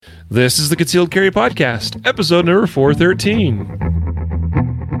This is the Concealed Carry Podcast, episode number 413.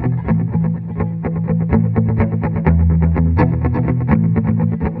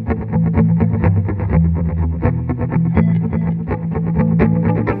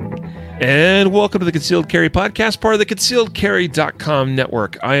 And welcome to the Concealed Carry Podcast, part of the ConcealedCarry.com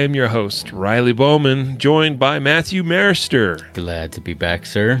network. I am your host, Riley Bowman, joined by Matthew Marister. Glad to be back,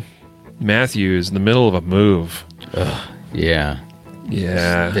 sir. Matthew is in the middle of a move. Yeah.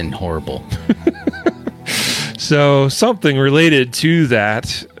 Yeah. It's been horrible. So something related to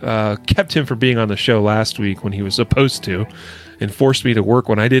that kept him from being on the show last week when he was supposed to, and forced me to work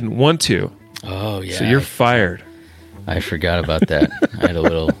when I didn't want to. Oh, yeah. So you're fired. I forgot about that. I had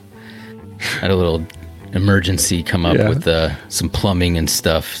a little emergency come up with some plumbing and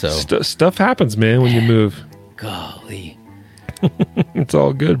stuff. So Stuff happens, man, when you move. Golly. It's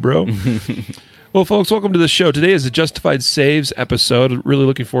all good, bro. Well, folks, welcome to the show. Today is a Justified Saves episode. Really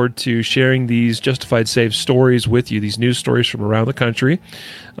looking forward to sharing these Justified Saves stories with you, these news stories from around the country.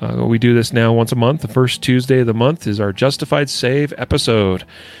 We do this now once a month. The first Tuesday of the month is our Justified Save episode.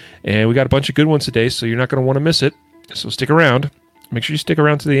 And we got a bunch of good ones today, so you're not going to want to miss it. So stick around. Make sure you stick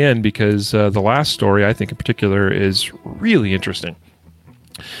around to the end because the last story, I think in particular, is really interesting.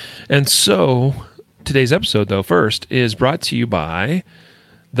 And so today's episode, though, first is brought to you by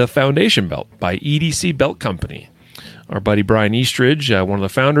the Foundation Belt by EDC Belt Company. Our buddy Brian Eastridge, one of the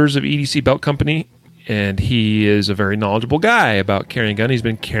founders of EDC Belt Company, and he is a very knowledgeable guy about carrying a gun. He's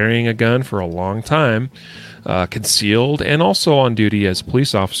been carrying a gun for a long time, concealed and also on duty as a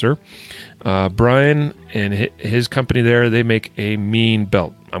police officer. Brian and his company there, they make a mean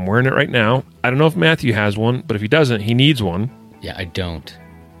belt. I'm wearing it right now. I don't know if Matthew has one, but if he doesn't, he needs one. Yeah, I don't,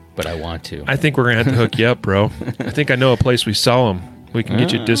 but I want to. I think we're going to have to hook you up, bro. I think I know a place we sell them. We can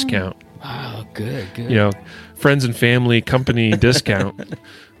get you a discount. Oh, good. You know, friends and family company discount.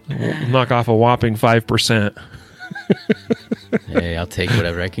 We'll knock off a whopping 5%. Hey, I'll take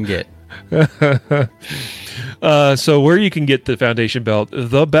whatever I can get. So where you can get the Foundation Belt,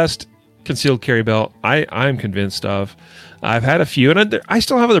 the best concealed carry belt, I'm convinced of. I've had a few, and I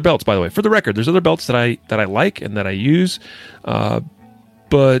still have other belts, by the way. For the record, there's other belts that I like and that I use,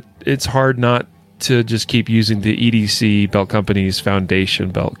 but it's hard not to just keep using the EDC Belt Company's Foundation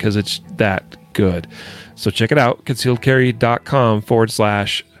Belt because it's that good. So check it out,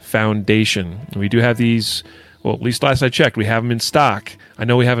 concealedcarry.com/foundation. We do have these, well, at least last I checked, we have them in stock. I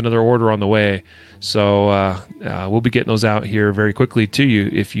know we have another order on the way, so we'll be getting those out here very quickly to you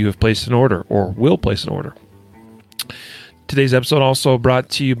if you have placed an order or will place an order. Today's episode also brought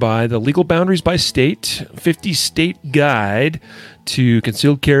to you by the Legal Boundaries by State 50-State Guide to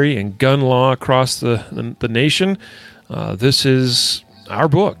Concealed Carry and Gun Law across the nation. This is our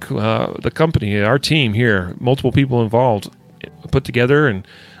book, the company, our team here, multiple people involved, put together and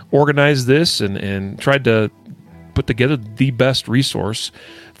organized this and tried to put together the best resource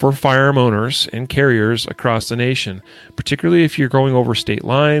for firearm owners and carriers across the nation, particularly if you're going over state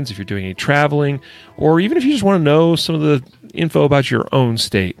lines, if you're doing any traveling, or even if you just want to know some of the info about your own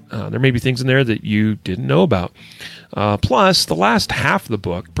state. There may be things in there that you didn't know about. Plus, the last half of the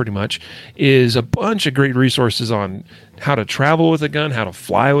book, pretty much, is a bunch of great resources on how to travel with a gun, how to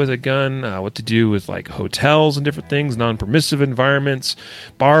fly with a gun, what to do with like hotels and different things, non-permissive environments,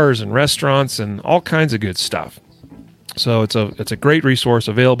 bars and restaurants, and all kinds of good stuff. So it's a great resource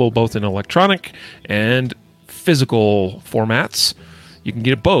available both in electronic and physical formats. You can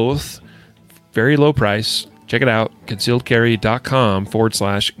get it both, very low price. Check it out,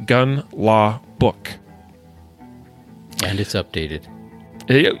 concealedcarry.com/gun law book. And it's updated.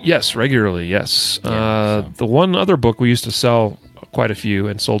 Yes, regularly, yes. The one other book we used to sell quite a few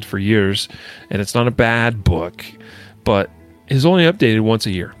and sold for years, and it's not a bad book, but is only updated once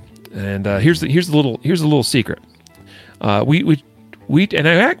a year. And here's the little secret. We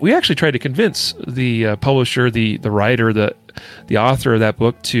actually tried to convince the publisher, the writer, the author of that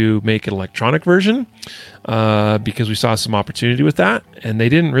book to make an electronic version because we saw some opportunity with that, and they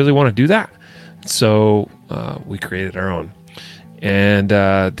didn't really want to do that. So we created our own. And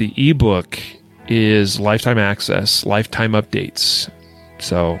the ebook is lifetime access, lifetime updates.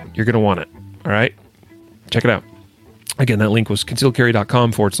 So you're going to want it. All right? Check it out. Again, that link was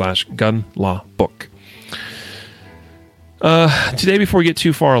concealedcarry.com/gun law book. Today, before we get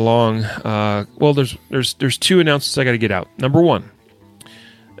too far along, there's two announcements I got to get out. Number one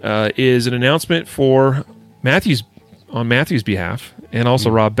is an announcement for on Matthew's behalf, and also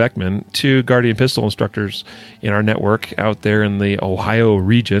Rob Beckman, two Guardian pistol instructors in our network out there in the Ohio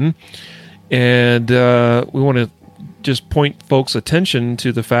region. And we want to just point folks' attention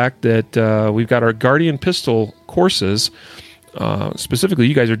to the fact that we've got our Guardian pistol courses specifically,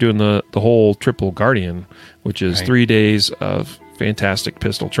 you guys are doing the whole Triple Guardian, which is 3 days of fantastic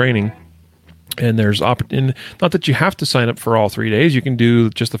pistol training. And there's not that you have to sign up for all 3 days. You can do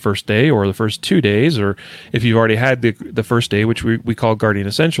just the first day or the first 2 days, or if you've already had the first day, which we call Guardian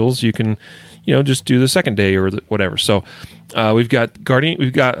Essentials, you can just do the second day or whatever. So we've got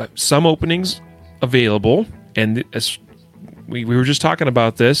some openings available, and we were just talking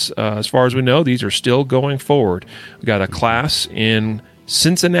about this. As far as we know, these are still going forward. We got a class in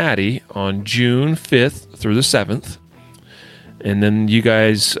Cincinnati on June 5th through the 7th. And then you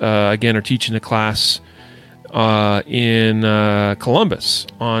guys, again, are teaching a class in Columbus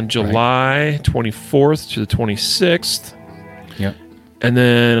on July 24th to the 26th. Yep. And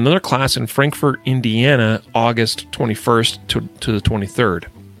then another class in Frankfort, Indiana, August 21st to the 23rd.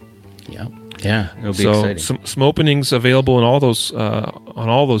 Yep. Yeah, it'll be exciting. Some openings available in all those on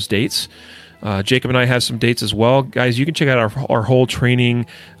all those dates. Jacob and I have some dates as well. Guys, you can check out our whole training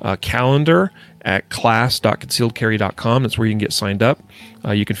calendar at class.concealedcarry.com. That's where you can get signed up.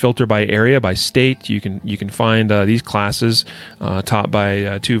 You can filter by area, by state. You can find these classes taught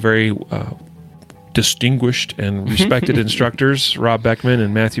by two very distinguished and respected instructors, Rob Beckman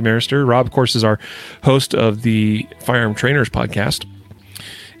and Matthew Marister. Rob, of course, is our host of the Firearm Trainers podcast.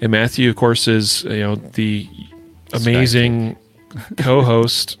 And Matthew, of course, is the amazing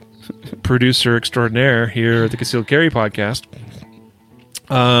co-host, producer extraordinaire here at the Concealed Carry podcast.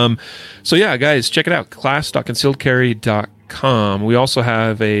 So yeah, guys, check it out, class.concealedcarry.com. We also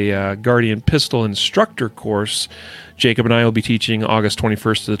have a Guardian Pistol Instructor course. Jacob and I will be teaching August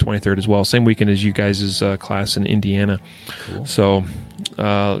 21st to the 23rd as well, same weekend as you guys' class in Indiana. Cool. So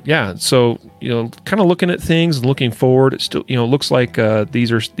so kind of looking at things and looking forward, it still looks like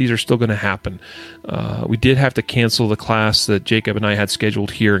these are still going to happen. We did have to cancel the class that Jacob and I had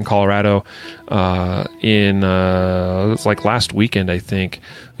scheduled here in Colorado it's like last weekend, I think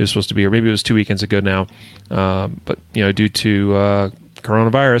it was supposed to be, or maybe it was 2 weekends ago now, but due to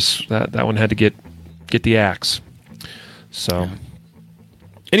coronavirus, that one had to get the axe. So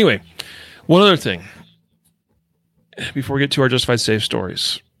anyway, one other thing before we get to our Justified Safe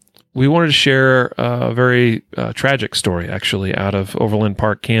stories, we wanted to share a very tragic story, actually, out of Overland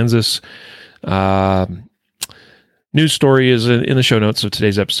Park, Kansas. News story is in the show notes of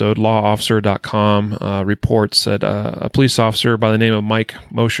today's episode. Lawofficer.com reports that a police officer by the name of Mike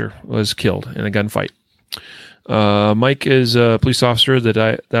Mosher was killed in a gunfight. Mike is a police officer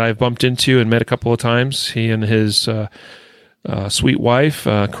that I've bumped into and met a couple of times. He and his sweet wife,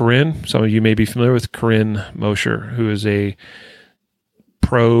 Corinne. Some of you may be familiar with Corinne Mosher, who is a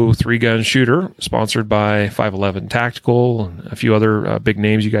pro 3-gun shooter sponsored by 511 Tactical and a few other big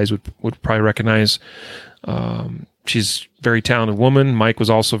names you guys would probably recognize. She's a very talented woman. Mike was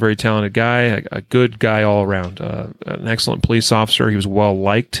also a very talented guy, a good guy all around, an excellent police officer. He was well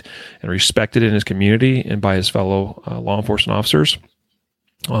liked and respected in his community and by his fellow law enforcement officers.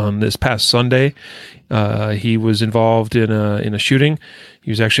 On this past Sunday, he was involved in a shooting. He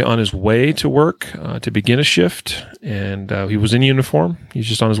was actually on his way to work to begin a shift, and he was in uniform. He was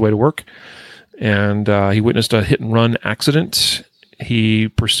just on his way to work, and he witnessed a hit-and-run accident. He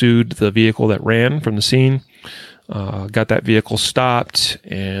pursued the vehicle that ran from the scene, got that vehicle stopped,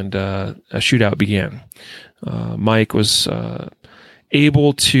 and a shootout began. Mike was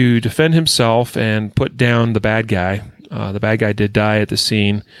able to defend himself and put down the bad guy. The bad guy did die at the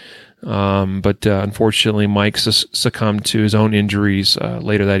scene, but unfortunately, Mike succumbed to his own injuries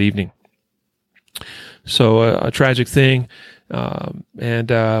later that evening. So a tragic thing,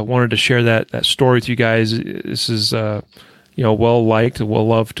 and wanted to share that story with you guys. This is well-liked,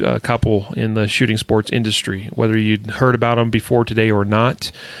 well-loved couple in the shooting sports industry. Whether you'd heard about them before today or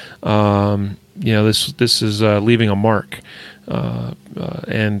not, this is leaving a mark.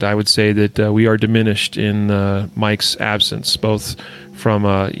 And I would say that we are diminished in Mike's absence, both from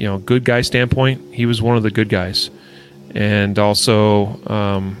a good guy standpoint. He was one of the good guys, and also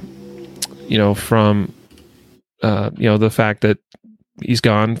from the fact that he's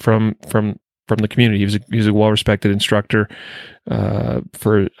gone from the community. He was a well-respected instructor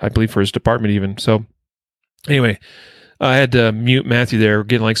for his department even. So anyway, I had to mute Matthew there. We're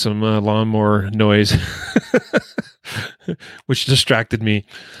getting like some lawnmower noise, which distracted me.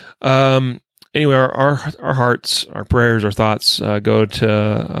 Anyway, our hearts, our prayers, our thoughts go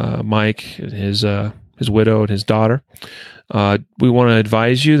to Mike and his widow and his daughter. We want to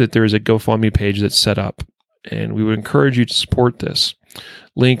advise you that there is a GoFundMe page that's set up, and we would encourage you to support this.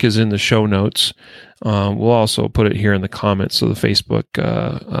 Link is in the show notes. We'll also put it here in the comments of the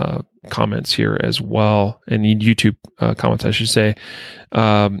Facebook comments here as well, and YouTube comments, I should say.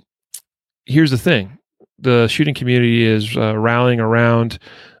 Here's the thing. the shooting community is rallying around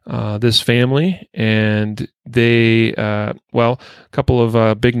this family, and they, a couple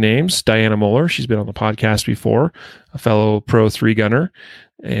of big names. Diana Moeller, she's been on the podcast before, a fellow pro 3-gunner,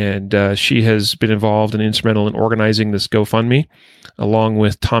 and she has been involved and instrumental in organizing this GoFundMe, along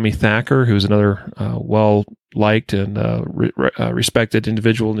with Tommy Thacker, who's another well-liked and respected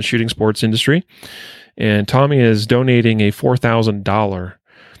individual in the shooting sports industry. And Tommy is donating a $4,000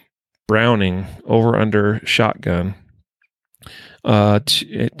 Browning over-under shotgun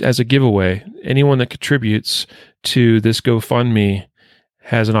as a giveaway. Anyone that contributes to this GoFundMe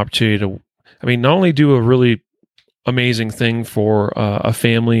has an opportunity to, not only do a really amazing thing for a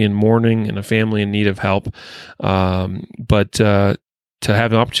family in mourning and a family in need of help, but to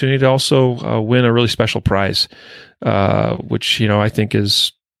have an opportunity to also win a really special prize, which I think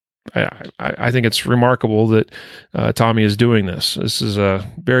is. I think it's remarkable that Tommy is doing this. This is a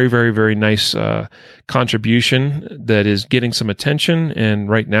very, very, very nice contribution that is getting some attention. And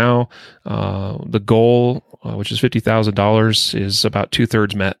right now, the goal, which is $50,000, is about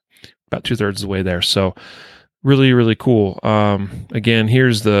 2/3 met, about 2/3 of the way there. So really, really cool. Again,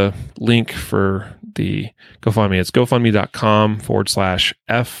 here's the link for the GoFundMe. It's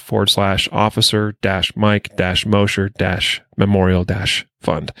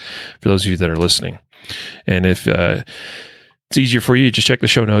gofundme.com/F/officer-Mike-Mosher-memorial-fund for those of you that are listening. And if it's easier for you, just check the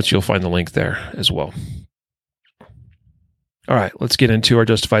show notes. You'll find the link there as well. All right, let's get into our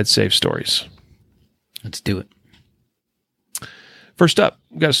Justified Safe stories. Let's do it. First up,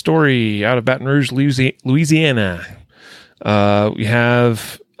 we've got a story out of Baton Rouge, Louisiana. We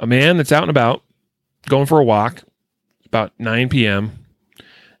have a man that's out and about, going for a walk, about 9 p.m.,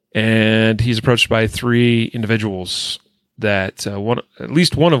 and he's approached by 3 individuals that at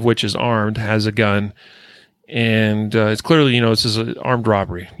least one of which is armed, has a gun, and it's clearly, this is an armed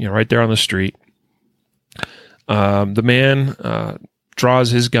robbery, right there on the street. The man draws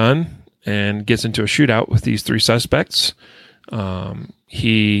his gun and gets into a shootout with these 3 suspects.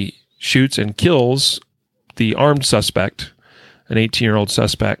 He shoots and kills the armed suspect, an 18-year-old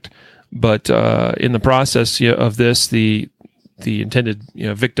suspect. But in the process of this, the intended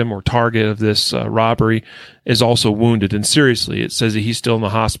victim or target of this robbery is also wounded, and seriously. It says that he's still in the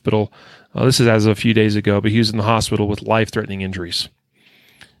hospital. This is as of a few days ago, but he was in the hospital with life-threatening injuries.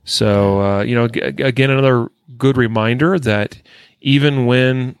 So, again, another good reminder that even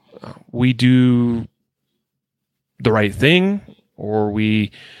when we do the right thing or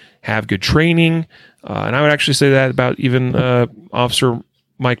we have good training, and I would actually say that about even Officer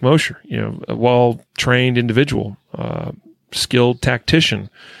Mike Mosher, a well-trained individual, skilled tactician.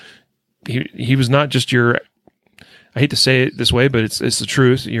 He was not just your, I hate to say it this way, but it's the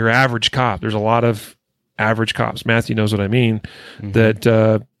truth, your average cop. There's a lot of average cops, Matthew knows what I mean,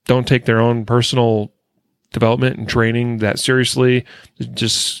 that don't take their own personal development and training that seriously,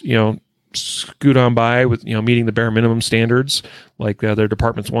 just, scoot on by with, meeting the bare minimum standards like their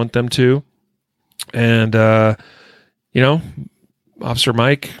departments want them to. And, Officer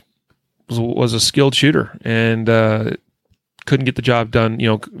Mike was a skilled shooter and couldn't get the job done,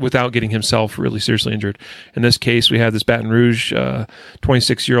 without getting himself really seriously injured. In this case, we have this Baton Rouge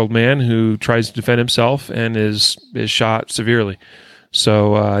 26-year-old man who tries to defend himself and is shot severely.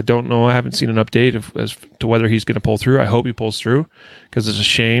 So I don't know. I haven't seen an update as to whether he's going to pull through. I hope he pulls through, because it's a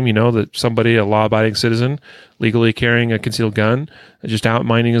shame, that somebody, a law-abiding citizen, legally carrying a concealed gun, just out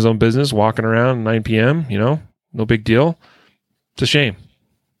minding his own business, walking around at 9 p.m., no big deal. It's a shame.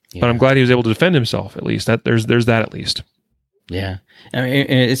 Yeah. But I'm glad he was able to defend himself, at least. There's that at least. Yeah. I mean,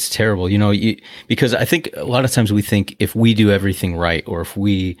 it's terrible, because I think a lot of times we think if we do everything right, or if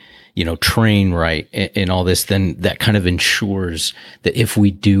we, train right and all this, then that kind of ensures that if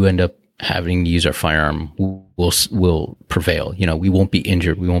we do end up having to use our firearm, we'll prevail. We won't be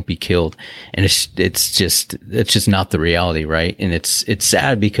injured. We won't be killed. And it's just not the reality. Right. And it's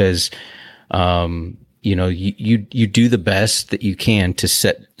sad because, you do the best that you can to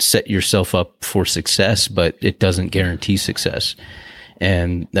set yourself up for success, but it doesn't guarantee success.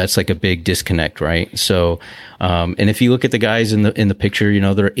 And that's like a big disconnect, right? So, and if you look at the guys in the picture,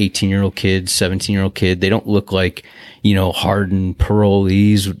 they're 18-year-old kids, 17-year-old kid. They don't look like, hardened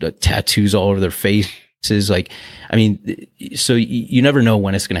parolees with tattoos all over their faces. Like, I mean, so you never know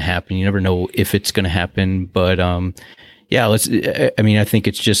when it's going to happen. You never know if it's going to happen. But, yeah, I think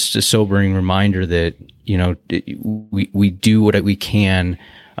it's just a sobering reminder that, we do what we can,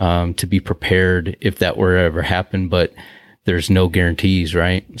 to be prepared if that were to ever happen, but there's no guarantees,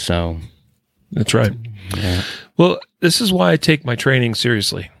 right? So that's right. Yeah. Well, this is why I take my training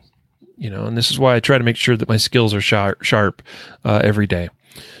seriously, and this is why I try to make sure that my skills are sharp every day.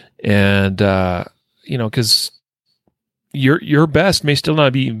 And, because your best may still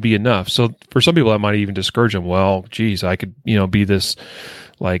not be enough. So for some people, that might even discourage them. Well, geez, I could, be this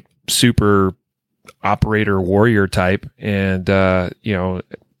like super operator warrior type and,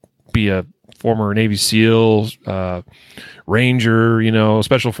 be a former Navy SEAL, Ranger,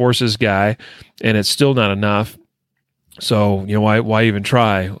 special forces guy, and it's still not enough. So, why even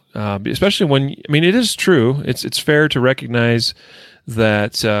try? Especially when, it is true. It's fair to recognize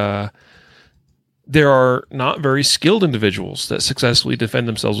that, there are not very skilled individuals that successfully defend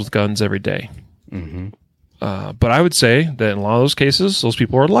themselves with guns every day. Mm-hmm. But I would say that in a lot of those cases, those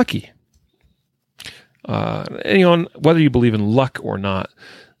people are lucky. And, whether you believe in luck or not,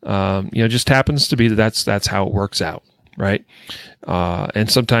 just happens to be that's how it works out, right? And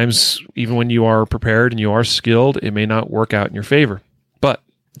sometimes even when you are prepared and you are skilled, it may not work out in your favor. But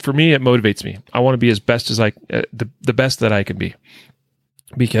for me, it motivates me. I want to be as best as the best that I can be,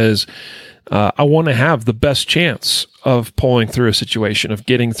 because I want to have the best chance of pulling through a situation, of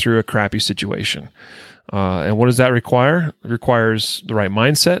getting through a crappy situation. And what does that require? It requires the right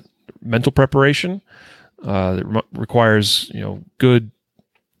mindset, mental preparation. It requires, good,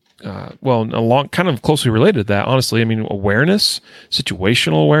 kind of closely related to that, honestly. Awareness,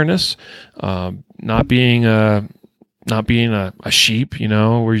 situational awareness, not being a sheep,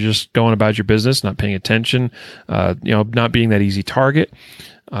 where you're just going about your business, not paying attention, not being that easy target.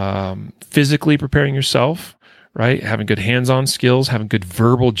 Physically preparing yourself, right? Having good hands-on skills, having good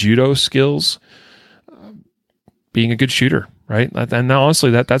verbal judo skills, being a good shooter, right? And now, honestly,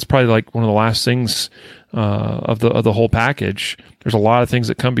 that's probably like one of the last things of the whole package. There's a lot of things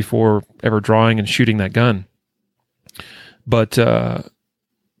that come before ever drawing and shooting that gun. But the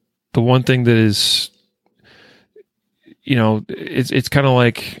one thing that is, it's kind of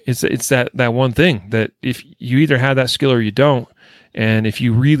like it's that one thing that if you either have that skill or you don't. And if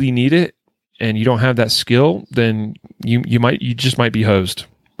you really need it and you don't have that skill, then you just might be hosed,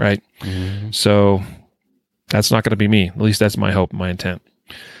 right? Mm-hmm. So that's not going to be me. At least that's my hope, my intent.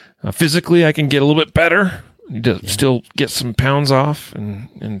 Physically, I can get a little bit better. I need to still get some pounds off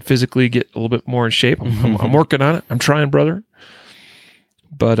and physically get a little bit more in shape. I'm working on it. I'm trying, brother.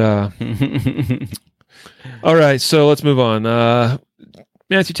 But all right, so let's move on.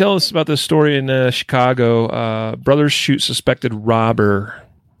 Matthew, tell us about this story in Chicago. Brothers shoot suspected robber.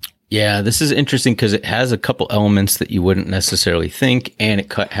 Yeah, this is interesting because it has a couple elements that you wouldn't necessarily think, and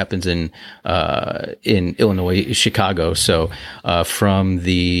it happens in Illinois, Chicago. So, from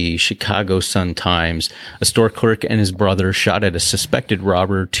the Chicago Sun-Times, a store clerk and his brother shot at a suspected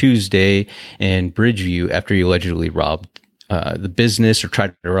robber Tuesday in Bridgeview after he allegedly robbed the business or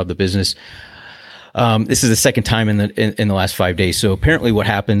tried to rob the business. This is the second time in the last 5 days. So apparently, what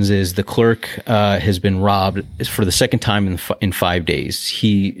happens is the clerk has been robbed for the second time in 5 days.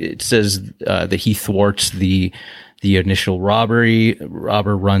 It says that he thwarts the initial robbery.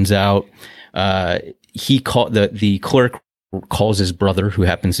 Robber runs out. The clerk calls his brother, who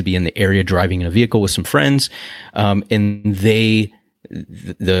happens to be in the area driving in a vehicle with some friends, and the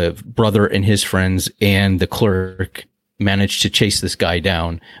brother and his friends and the clerk manage to chase this guy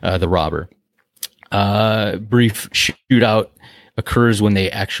down, the robber. Brief shootout occurs when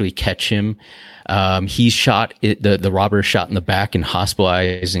they actually catch him. He's shot. The robber is shot in the back and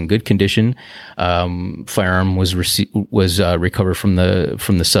hospitalized in good condition. Firearm was recovered from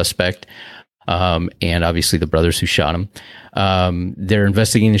the suspect. And obviously the brothers who shot him. They're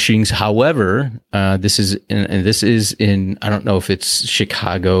investigating the shootings. However, this is in, I don't know if it's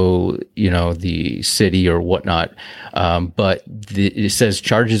Chicago, the city or whatnot. But it says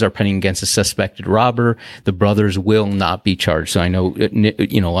charges are pending against a suspected robber. The brothers will not be charged. So I know,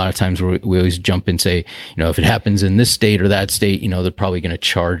 a lot of times we always jump and say, if it happens in this state or that state, they're probably going to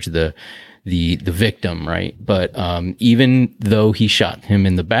charge the victim, right? But even though he shot him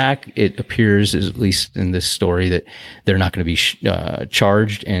in the back, it appears, at least in this story, that they're not going to be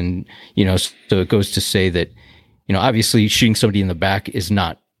charged. And so it goes to say that obviously shooting somebody in the back is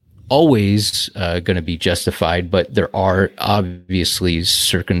not always going to be justified, but there are obviously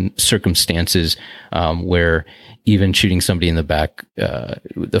circumstances where even shooting somebody in the back,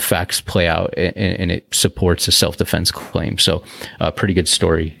 the facts play out and it supports a self-defense claim. So pretty good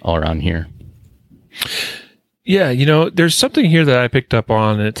story all around here. Yeah, there's something here that I picked up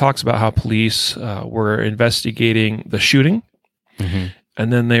on, and it talks about how police were investigating the shooting, mm-hmm.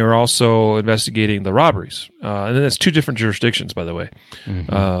 and then they were also investigating the robberies. And then it's two different jurisdictions, by the way.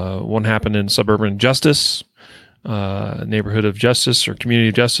 Mm-hmm. One happened in suburban justice, neighborhood of justice or community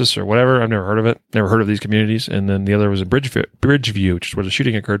of justice or whatever. I've never heard of it. Never heard of these communities. And then the other was in Bridgeview, which is where the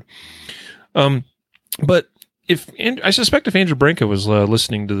shooting occurred. But I suspect if Andrew Branca was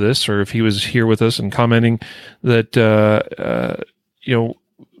listening to this, or if he was here with us and commenting, that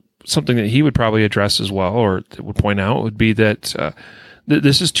something that he would probably address as well, or would point out, would be that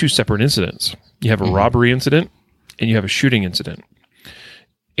this is two separate incidents. You have a robbery incident and you have a shooting incident.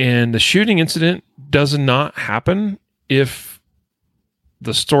 And the shooting incident does not happen if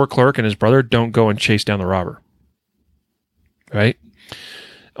the store clerk and his brother don't go and chase down the robber. Right?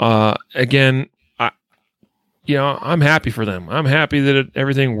 Again, I'm happy for them. I'm happy that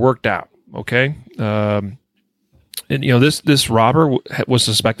everything worked out. Okay. And this robber was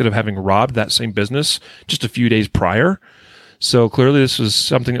suspected of having robbed that same business just a few days prior. So clearly this was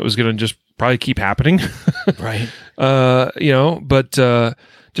something that was going to just probably keep happening. Right. But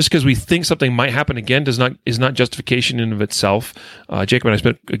just because we think something might happen again is not justification in of itself. Jacob and I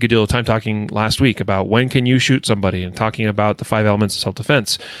spent a good deal of time talking last week about when can you shoot somebody and talking about the 5 elements of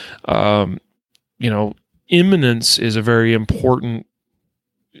self-defense. Imminence is a very important,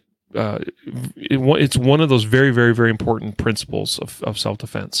 it's one of those very, very, very important principles of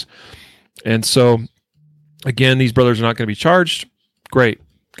self-defense. And so, again, these brothers are not going to be charged. Great.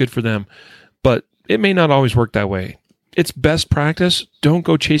 Good for them. But it may not always work that way. It's best practice. Don't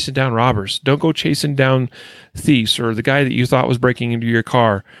go chasing down robbers. Don't go chasing down thieves or the guy that you thought was breaking into your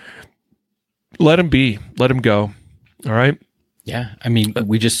car. Let him be. Let him go. All right? Yeah. I mean,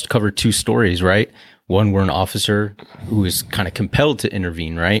 we just covered 2 stories, right? One where an officer who is kind of compelled to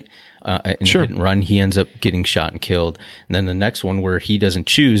intervene, right? In Sure. a hit and run, he ends up getting shot and killed. And then the next one where he doesn't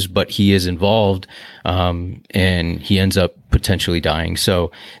choose, but he is involved, and he ends up potentially dying. So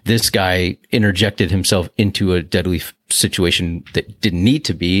this guy interjected himself into a deadly situation that didn't need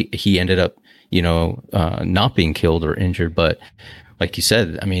to be. He ended up, not being killed or injured. But like you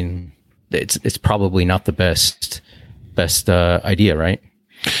said, I mean, it's probably not the best idea, right?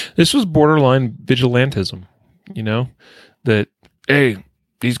 This was borderline vigilantism, that, hey,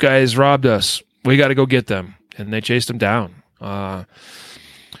 these guys robbed us. We got to go get them. And they chased them down.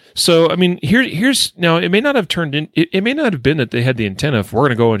 So, I mean, here's now, it may not have turned in, it may not have been that they had the intent of, we're going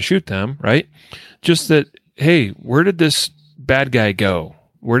to go and shoot them, right? Just that, hey, where did this bad guy go?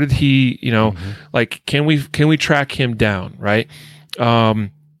 Where did he, can we track him down, right? And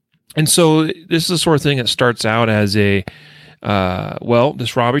so this is the sort of thing that starts out as this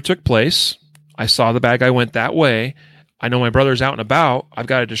robbery took place. I saw the bad guy went that way. I know my brother's out and about. I've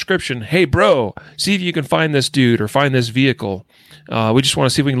got a description. Hey, bro, see if you can find this dude or find this vehicle. We just want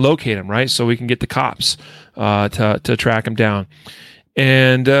to see if we can locate him, right? So we can get the cops to track him down.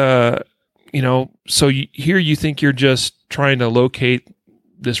 And, here you think you're just trying to locate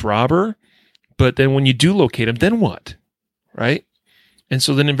this robber, but then when you do locate him, then what? Right? And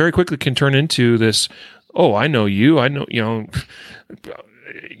so then it very quickly can turn into this, oh, I know you. I know,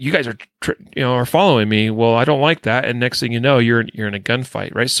 you guys are following me. Well, I don't like that. And next thing you know, you're in a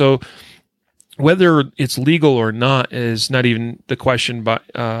gunfight, right? So whether it's legal or not is not even the question, but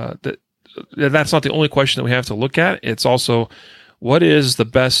that's not the only question that we have to look at. It's also, what is the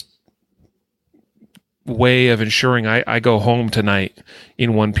best way of ensuring I go home tonight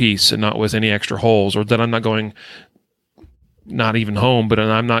in one piece and not with any extra holes, or that I'm not going, not even home, but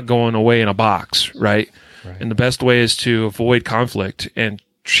I'm not going away in a box, right? And the best way is to avoid conflict, and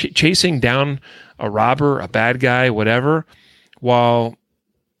chasing down a robber, a bad guy, whatever, while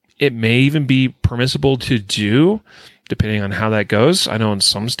it may even be permissible to do, depending on how that goes. I know in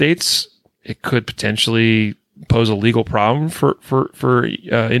some states it could potentially pose a legal problem for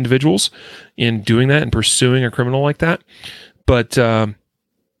individuals in doing that and pursuing a criminal like that. But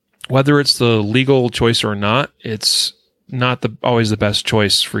whether it's the legal choice or not, it's not always the best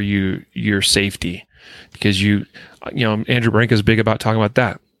choice for your safety. Because Andrew Branca is big about talking about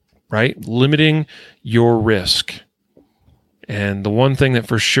that, right? Limiting your risk. And the one thing that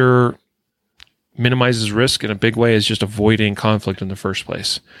for sure minimizes risk in a big way is just avoiding conflict in the first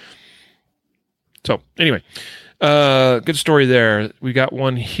place. So anyway, good story there. We got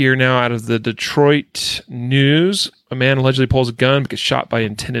one here now out of the Detroit News. A man allegedly pulls a gun but gets shot by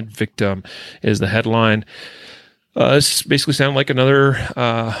intended victim is the headline. This basically sounded like another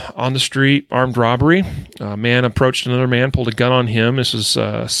on the street armed robbery. A man approached another man, pulled a gun on him. This was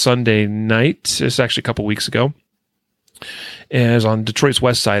Sunday night. This is actually a couple weeks ago. And it was on Detroit's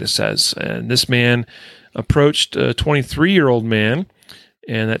west side, it says. And this man approached a 23-year-old man,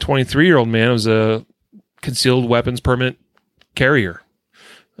 and that 23-year-old man was a concealed weapons permit carrier.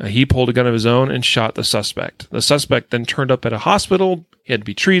 He pulled a gun of his own and shot the suspect. The suspect then turned up at a hospital. He had to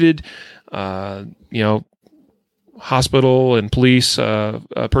be treated. hospital and police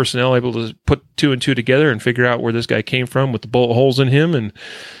personnel able to put two and two together and figure out where this guy came from with the bullet holes in him, and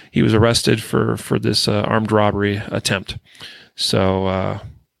he was arrested for this armed robbery attempt. So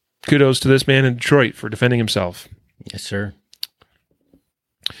kudos to this man in Detroit for defending himself. Yes, sir.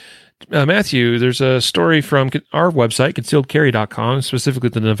 Matthew, there's a story from our website, concealedcarry.com, specifically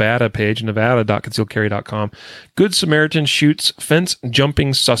the Nevada page, nevada.concealedcarry.com. Good Samaritan shoots fence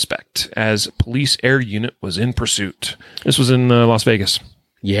jumping suspect as police air unit was in pursuit. This was in Las Vegas.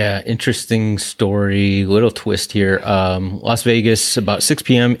 Yeah, interesting story. Little twist here. Las Vegas, about 6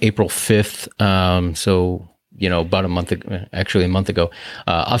 p.m., April 5th. So, about a month ago,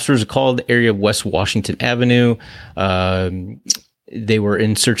 officers called the area of West Washington Avenue. They were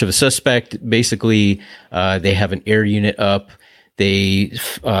in search of a suspect. Basically, they have an air unit up. They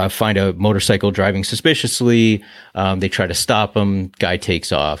find a motorcycle driving suspiciously. They try to stop him. Guy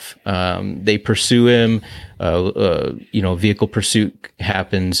takes off. They pursue him. Vehicle pursuit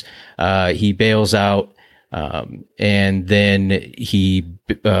happens. He bails out. And then he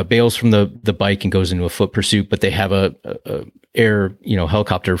bails from the bike and goes into a foot pursuit, but they have a air,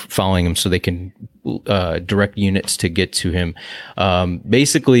 helicopter following him so they can direct units to get to him.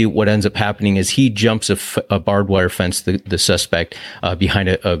 Basically what ends up happening is he jumps a barbed wire fence, the suspect, behind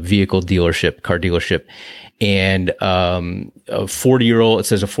a car dealership. And a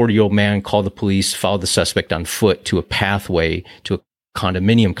 40-year-old man called the police, followed the suspect on foot to a pathway to a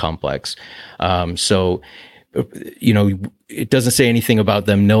condominium complex. So it doesn't say anything about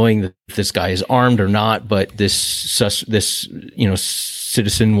them knowing that this guy is armed or not, but this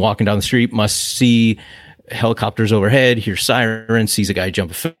citizen walking down the street must see helicopters overhead, hear sirens, sees a guy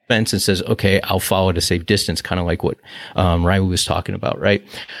jump a fence and says, okay, I'll follow at a safe distance, kind of like what Riley was talking about, right?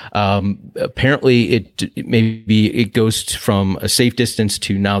 Apparently it goes from a safe distance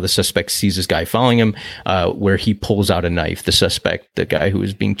to now the suspect sees this guy following him, where he pulls out a knife. The suspect, the guy who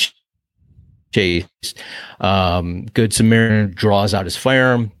is being chased, Good Samaritan draws out his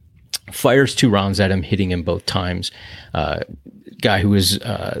firearm, fires 2 rounds at him, hitting him both times. Guy who is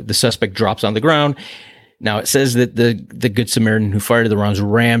the suspect drops on the ground. Now it says that the Good Samaritan who fired the rounds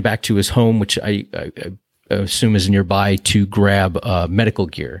ran back to his home, which I assume is nearby, to grab medical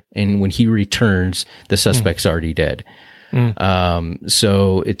gear. And when he returns, the suspect's already dead.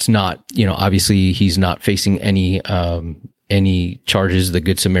 So it's not, obviously he's not facing any charges. The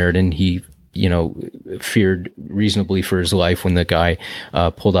Good Samaritan, he feared reasonably for his life when the guy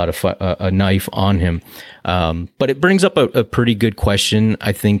pulled out a knife on him. But it brings up a pretty good question,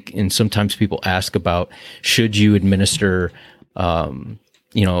 I think, and sometimes people ask about, should you administer, render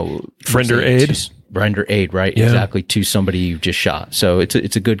aid, right? Yeah. Exactly, to somebody you've just shot. So it's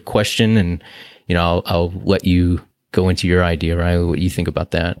a good question, and I'll let you go into your idea, Riley, what you think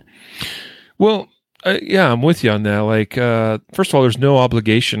about that. Well, I'm with you on that. Like, first of all, there's no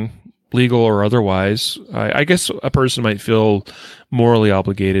obligation, legal or otherwise. I guess a person might feel morally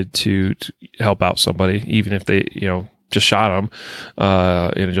obligated to help out somebody, even if they, just shot them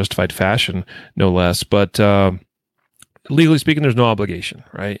in a justified fashion, no less. But legally speaking, there's no obligation,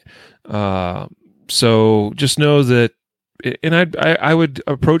 right? So just know that, and I would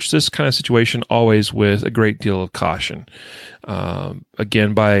approach this kind of situation always with a great deal of caution.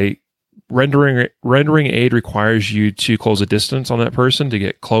 Again, by rendering aid requires you to close a distance on that person to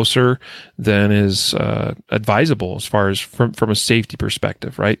get closer than is advisable as far as from a safety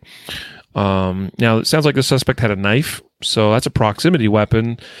perspective, right? Now, it sounds like the suspect had a knife, so that's a proximity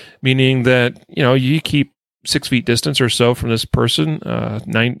weapon, meaning that, you keep 6 feet distance or so from this person.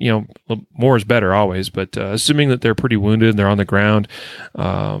 9, more is better always, but assuming that they're pretty wounded and they're on the ground,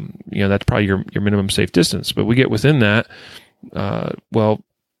 that's probably your minimum safe distance. But we get within that,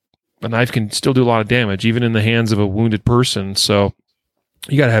 a knife can still do a lot of damage, even in the hands of a wounded person. So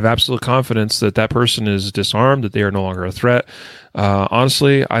you got to have absolute confidence that that person is disarmed, that they are no longer a threat.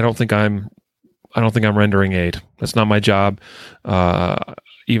 Honestly, I don't think I'm rendering aid. That's not my job.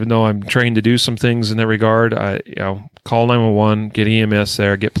 Even though I'm trained to do some things in that regard, call 911, get EMS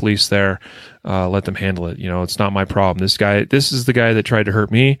there, get police there, let them handle it. It's not my problem. This is the guy that tried to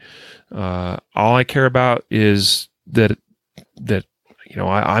hurt me. All I care about is that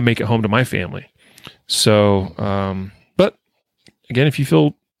I make it home to my family. So, but again, if you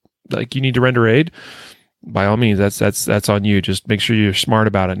feel like you need to render aid, by all means, that's on you. Just make sure you're smart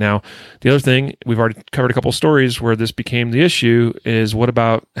about it. Now, the other thing, we've already covered a couple of stories where this became the issue, is what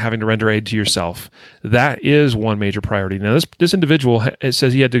about having to render aid to yourself? That is one major priority. Now, this individual, it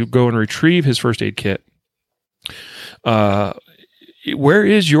says he had to go and retrieve his first aid kit. Where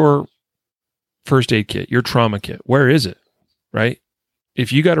is your first aid kit, your trauma kit? Where is it, right?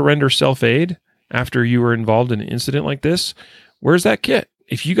 If you got to render self-aid, after you were involved in an incident like this, where's that kit?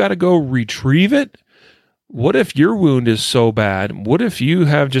 If you got to go retrieve it, what if your wound is so bad? What if you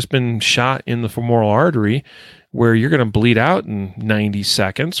have just been shot in the femoral artery where you're going to bleed out in 90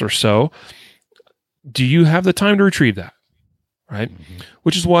 seconds or so? Do you have the time to retrieve that? Right? Mm-hmm.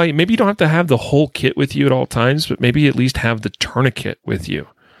 Which is why maybe you don't have to have the whole kit with you at all times, but maybe at least have the tourniquet with you.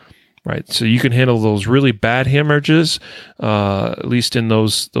 Right, so you can handle those really bad hemorrhages, at least in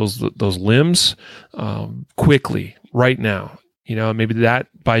those limbs, quickly right now. Maybe that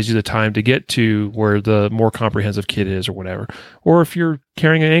buys you the time to get to where the more comprehensive kit is, or whatever. Or if you're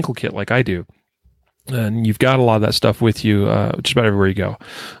carrying an ankle kit like I do, and you've got a lot of that stuff with you, just about everywhere you go,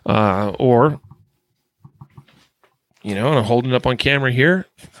 or and I'm holding it up on camera here.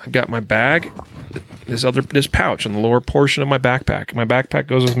 I've got my bag. This pouch on the lower portion of my backpack. My backpack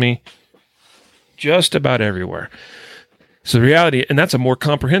goes with me just about everywhere. So the reality, and that's a more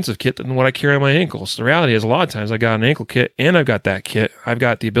comprehensive kit than what I carry on my ankles. The reality is a lot of times I got an ankle kit and I've got that kit. I've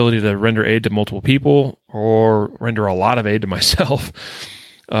got the ability to render aid to multiple people or render a lot of aid to myself.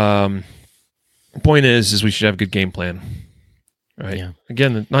 The point is we should have a good game plan. Right. Yeah.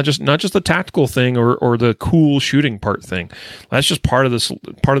 Again, not just the tactical thing or the cool shooting part thing. That's just part of the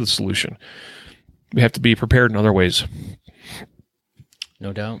solution. We have to be prepared in other ways.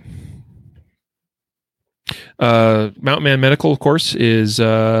 No doubt. Mountain Man Medical, of course, is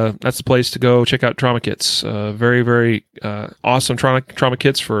that's the place to go check out trauma kits. Very, very awesome trauma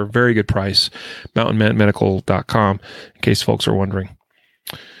kits for a very good price. mountainmanmedical.com, in case folks are wondering.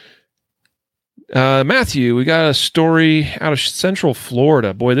 Matthew, we got a story out of Central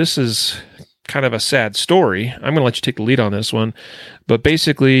Florida. Boy, this is kind of a sad story. I'm going to let you take the lead on this one. But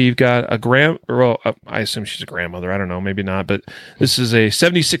basically, you've got I assume she's a grandmother. I don't know, maybe not. But this is a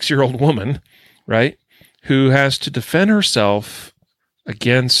 76-year-old woman, right, who has to defend herself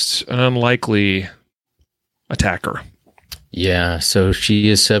against an unlikely attacker. Yeah, so she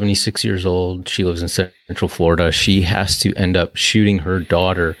is 76 years old. She lives in Central Florida. She has to end up shooting her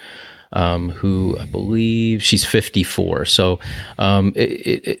daughter, who I believe she's 54. So from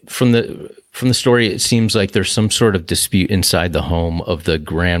the story, it seems like there's some sort of dispute inside the home of the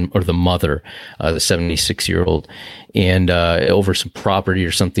the mother, the 76-year-old, and over some property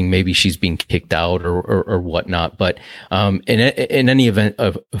or something. Maybe she's being kicked out or whatnot. But in any event,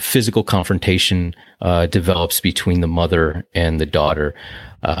 a physical confrontation develops between the mother and the daughter,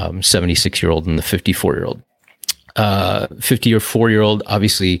 76-year-old and the 54-year-old. 54-year-old,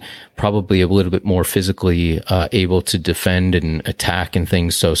 obviously probably a little bit more physically able to defend and attack and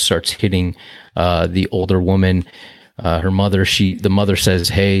things, so starts hitting the older woman. Her mother, the mother says,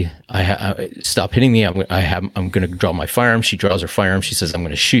 "Hey, stop hitting me. I'm going to draw my firearm." She draws her firearm. She says, "I'm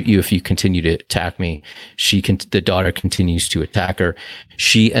going to shoot you if you continue to attack me." The daughter continues to attack her.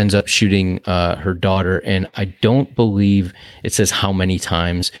 She ends up shooting her daughter, and I don't believe it says how many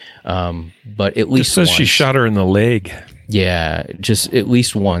times, but at least it says once. She shot her in the leg. Yeah, just at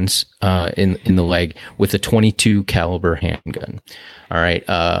least once in the leg with a .22 caliber handgun. All right.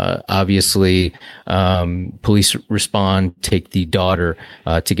 Obviously, police respond, take the daughter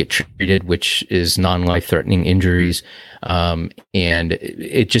to get treated, which is non-life-threatening injuries. And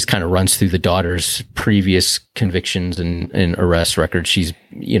it just kind of runs through the daughter's previous convictions and arrest record. She's,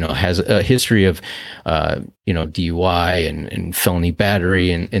 has a history of, DUI and felony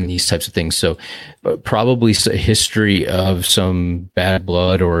battery and these types of things. So probably a history of some bad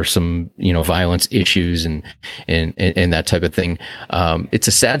blood or some, violence issues and that type of thing. It's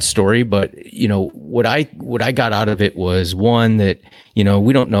a sad story, but what I got out of it was, one, that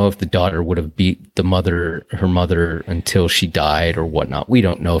we don't know if the daughter would have beat her mother until she died or whatnot. We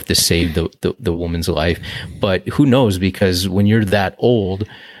don't know if this saved the woman's life, but who knows? Because when you're that old,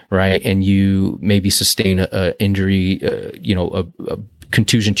 right, and you maybe sustain a injury, a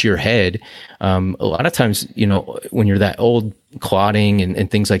contusion to your head, a lot of times, when you're that old, clotting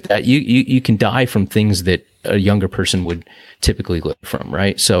and things like that, you can die from things that a younger person would typically live from,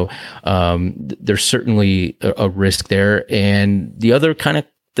 right? So there's certainly a risk there. And the other kind of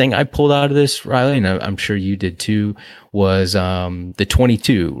thing I pulled out of this, Riley, and I'm sure you did too, was the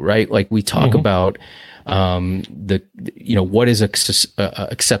 .22, right? Like we talk about what is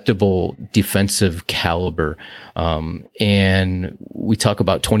acceptable defensive caliber, and we talk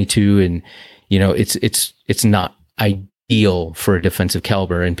about .22, and it's not ideal for a defensive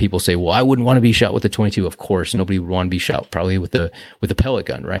caliber. And people say, well, I wouldn't want to be shot with a .22. Of course, nobody would want to be shot probably with a pellet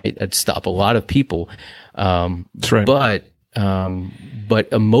gun, right? That'd stop a lot of people. That's right. But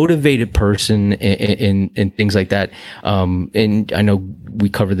a motivated person and things like that. And I know we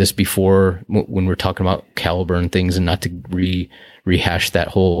covered this before when we're talking about caliber and things, and not to rehash that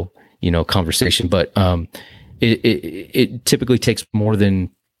whole, conversation, but it typically takes more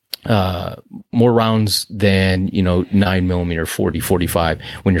rounds than 9mm 40 45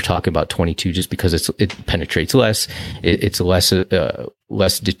 when you're talking about 22, just because it penetrates less, it's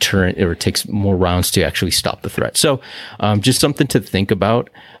less deterrent, or it takes more rounds to actually stop the threat. So just something to think about.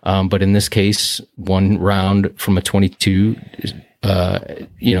 But in this case, one round from a 22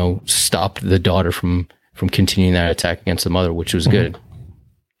 stopped the daughter from continuing that attack against the mother, which was good.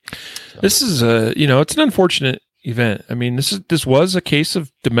 This is it's an unfortunate event. I mean, this was a case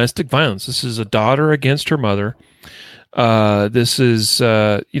of domestic violence. This is a daughter against her mother. This is,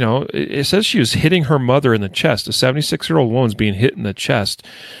 it says she was hitting her mother in the chest. A 76-year-old woman's being hit in the chest.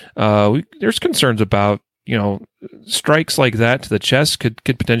 There's concerns about, strikes like that to the chest could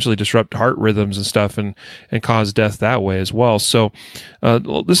potentially disrupt heart rhythms and stuff and cause death that way as well. So,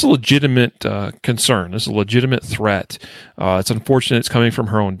 this is a legitimate concern. This is a legitimate threat. It's unfortunate it's coming from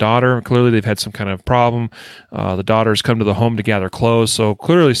her own daughter. Clearly they've had some kind of problem. The daughter's come to the home to gather clothes. So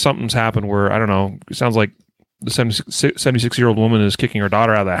clearly something's happened where, I don't know, it sounds like the 76-year-old woman is kicking her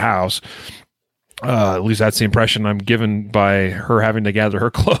daughter out of the house. At least that's the impression I'm given by her having to gather her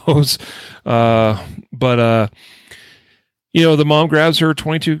clothes. But the mom grabs her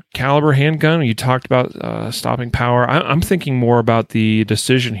 22 caliber handgun. You talked about stopping power. I'm thinking more about the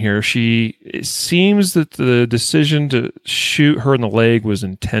decision here. It seems that the decision to shoot her in the leg was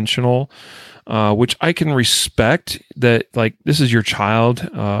intentional, which I can respect. That, like, this is your child.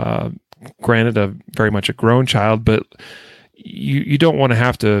 Granted, very much a grown child, but you don't want to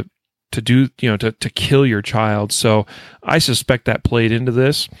have to do, to kill your child. So I suspect that played into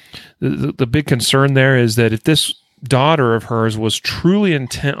this. The big concern there is that if this daughter of hers was truly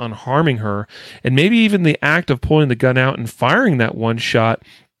intent on harming her, and maybe even the act of pulling the gun out and firing that one shot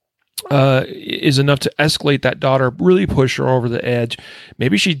is enough to escalate that daughter, really push her over the edge.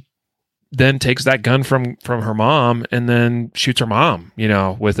 Maybe she then takes that gun from her mom and then shoots her mom,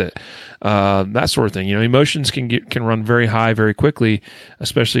 with it. That sort of thing. Emotions can run very high very quickly,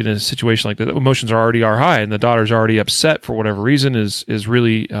 especially in a situation like that. Emotions are high, and the daughter's already upset for whatever reason, is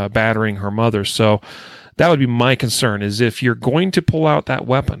really battering her mother. So that would be my concern, is if you're going to pull out that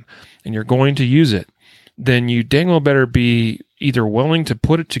weapon and you're going to use it, then you dang well better be either willing to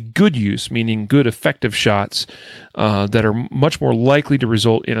put it to good use, meaning good effective shots that are much more likely to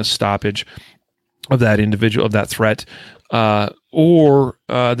result in a stoppage of that individual, of that threat, or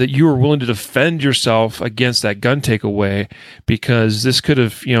that you are willing to defend yourself against that gun takeaway, because this could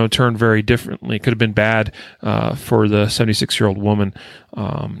have turned very differently. It could have been bad for the 76-year-old woman.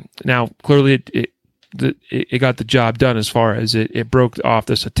 Now, clearly it got the job done as far as it broke off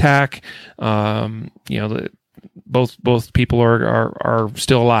this attack. Both people are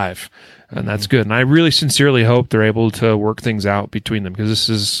still alive, and that's good. And I really sincerely hope they're able to work things out between them, because this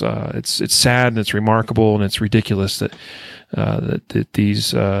is it's sad, and it's remarkable, and it's ridiculous that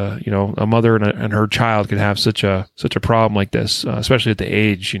these a mother and her child could have such a problem like this, especially at the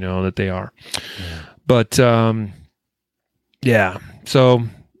age that they are. Yeah. But so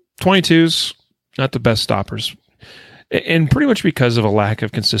 22s, not the best stoppers, and pretty much because of a lack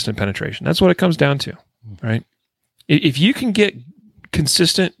of consistent penetration. That's what it comes down to, right? If you can get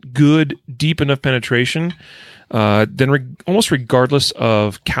consistent, good, deep enough penetration, then almost regardless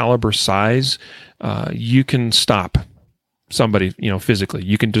of caliber size, you can stop somebody, physically.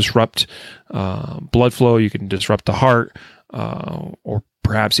 You can disrupt blood flow. You can disrupt the heart, or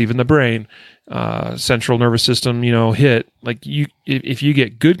perhaps even the brain, central nervous system, hit. Like if you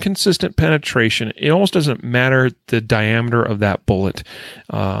get good, consistent penetration, it almost doesn't matter the diameter of that bullet.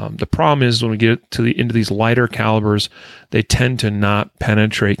 The problem is when we get into these lighter calibers, they tend to not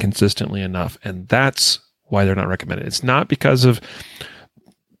penetrate consistently enough, and that's why they're not recommended. It's not because of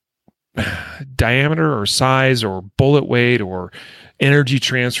diameter or size or bullet weight or energy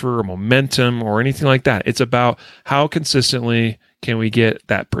transfer or momentum or anything like that. It's about how consistently can we get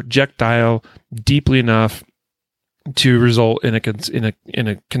that projectile deeply enough to result in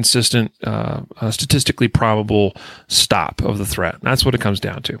a consistent, statistically probable stop of the threat. That's what it comes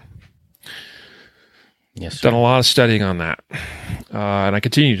down to. Yes, done a lot of studying on that, and I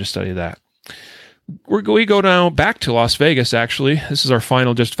continue to study that. We go now back to Las Vegas, actually. This is our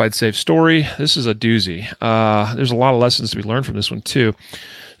final Justified Safe story. This is a doozy. There's a lot of lessons to be learned from this one, too.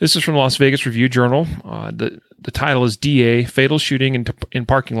 This is from the Las Vegas Review-Journal. The title is DA, Fatal Shooting in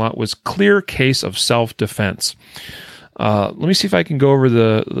Parking Lot Was Clear Case of Self-Defense. Let me see if I can go over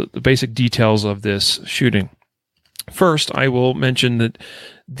the basic details of this shooting. First, I will mention that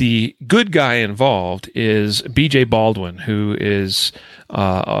the good guy involved is BJ Baldwin, who is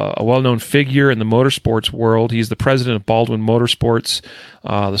a well-known figure in the motorsports world. He's the president of Baldwin Motorsports,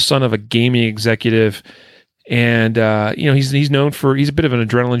 the son of a gaming executive. And, he's known for, he's a bit of an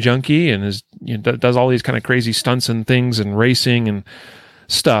adrenaline junkie and does all these kind of crazy stunts and things and racing and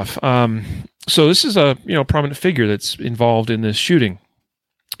stuff. So this is a, prominent figure that's involved in this shooting.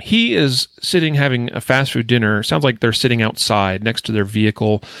 He is sitting having a fast food dinner. Sounds like they're sitting outside next to their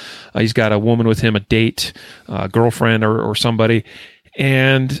vehicle. He's got a woman with him, a date, girlfriend or somebody.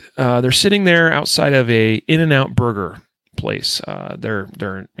 And they're sitting there outside of a In-N-Out burger place.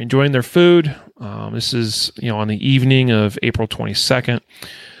 They're enjoying their food. This is, on the evening of April 22nd.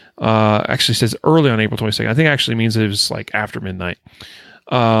 Actually says early on April 22nd. I think it actually means it was like after midnight.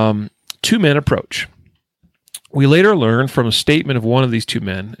 Two men approach. We later learn from a statement of one of these two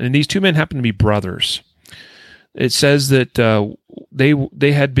men, and these two men happen to be brothers. It says that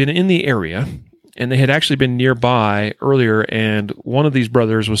they had been in the area, and they had actually been nearby earlier, and one of these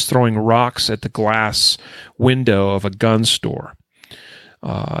brothers was throwing rocks at the glass window of a gun store.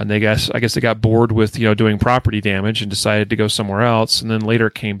 And I guess they got bored with doing property damage and decided to go somewhere else, and then later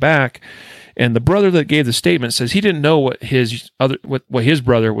came back. And the brother that gave the statement says he didn't know what his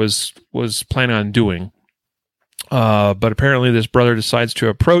brother was planning on doing. But apparently this brother decides to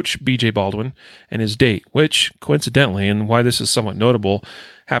approach BJ Baldwin and his date, which coincidentally, and why this is somewhat notable,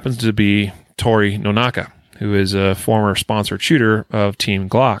 happens to be Tori Nonaka, who is a former sponsored shooter of Team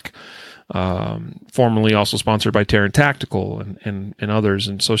Glock, formerly also sponsored by Terran Tactical and others.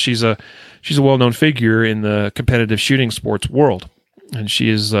 And so she's a well-known figure in the competitive shooting sports world. And she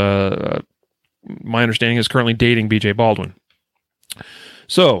is, my understanding, is currently dating BJ Baldwin.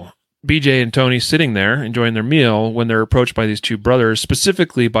 So BJ and Tony sitting there enjoying their meal when they're approached by these two brothers,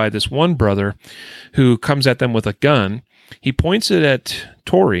 specifically by this one brother who comes at them with a gun. He points it at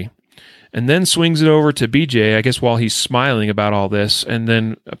Tori and then swings it over to BJ, I guess while he's smiling about all this, and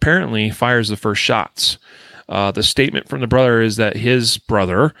then apparently fires the first shots. The statement from the brother is that his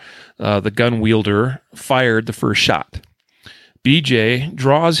brother, the gun wielder, fired the first shot. BJ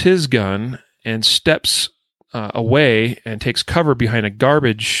draws his gun and steps away and takes cover behind a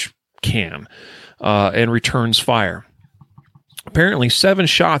garbage can and returns fire. Apparently 7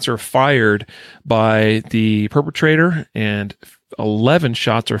 shots are fired by the perpetrator and 11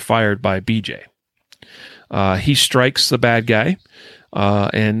 shots are fired by BJ. He strikes the bad guy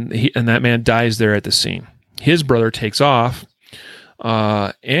and that man dies there at the scene. His brother takes off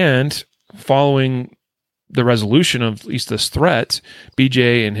and following the resolution of at least this threat,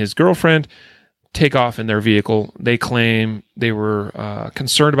 BJ and his girlfriend take off in their vehicle. They claim they were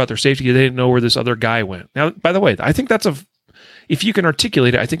concerned about their safety. They didn't know where this other guy went. Now, by the way, I think if you can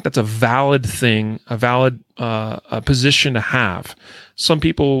articulate it, I think that's a valid thing, a valid position to have. Some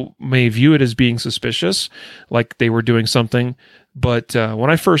people may view it as being suspicious, like they were doing something. But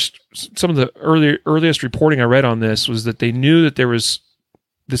when some of the earliest reporting I read on this was that they knew that there was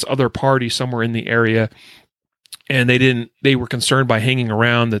this other party somewhere in the area, and they were concerned by hanging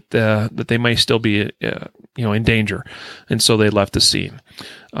around that they might still be in danger, and so they left the scene.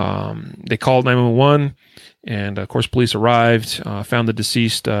 They called 911, and of course police arrived, found the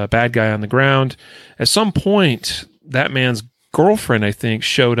deceased bad guy on the ground. At some point, that man's girlfriend, I think,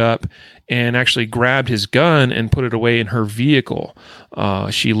 showed up and actually grabbed his gun and put it away in her vehicle.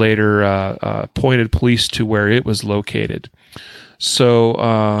 She later pointed police to where it was located.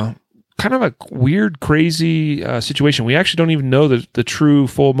 So kind of a weird, crazy situation. We actually don't even know the true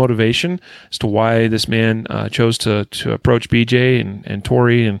full motivation as to why this man chose to approach BJ and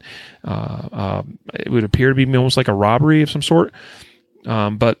Tori, and it would appear to be almost like a robbery of some sort.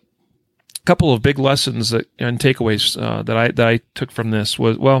 But a couple of big lessons and takeaways that I took from this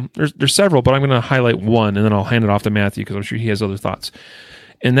was, well, there's several, but I'm going to highlight one, and then I'll hand it off to Matthew because I'm sure he has other thoughts.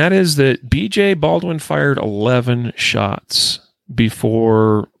 And that is that BJ Baldwin fired 11 shots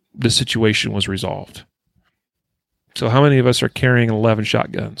before the situation was resolved. So how many of us are carrying 11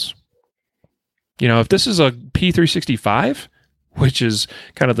 shotguns? If this is a P365, which is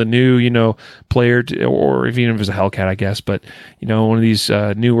kind of the new, player, or even if it was a Hellcat, I guess, but, one of these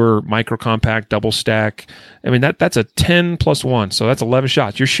newer micro compact double stack, I mean, that's a 10 plus 1. So that's 11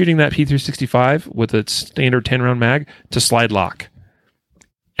 shots. You're shooting that P365 with its standard 10 round mag to slide lock.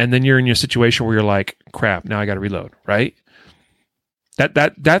 And then you're in your situation where you're like, crap, now I got to reload, right?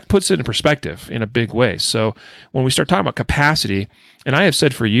 That puts it in perspective in a big way. So when we start talking about capacity, and I have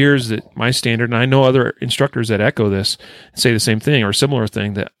said for years that my standard, and I know other instructors that echo this, say the same thing or a similar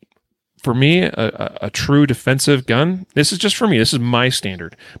thing, that for me, a true defensive gun, this is just for me, this is my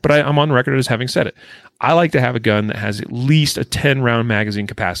standard, but I'm on record as having said it. I like to have a gun that has at least a 10 round magazine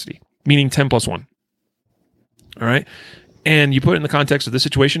capacity, meaning 10 plus 1. All right. And you put it in the context of this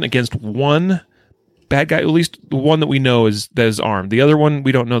situation against one bad guy, at least the one that we know is armed. The other one,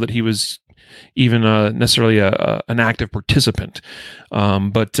 we don't know that he was even necessarily an active participant.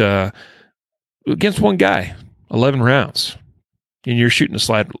 But against one guy, 11 rounds, and you're shooting a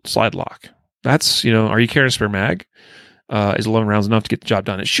slide lock. That's, are you carrying a spare mag? Is 11 rounds enough to get the job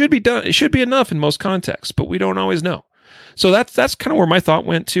done? It should be done. It should be enough in most contexts, but we don't always know. So that's kind of where my thought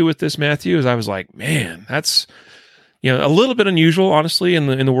went to with this, Matthew, is I was like, man, that's, a little bit unusual, honestly, in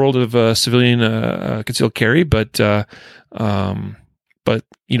the world of civilian concealed carry, but you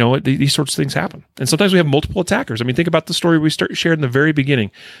know what? These sorts of things happen. And sometimes we have multiple attackers. I mean, think about the story we shared in the very beginning.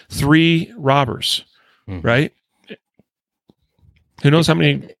 3 robbers, right? Who knows how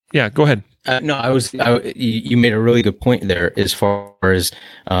many? Yeah, go ahead. No, you made a really good point there as far as,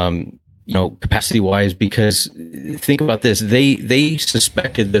 capacity wise, because think about this. They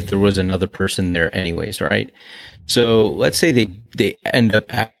suspected that there was another person there anyways, right? So let's say they end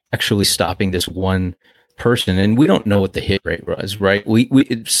up actually stopping this one person, and we don't know what the hit rate was, right?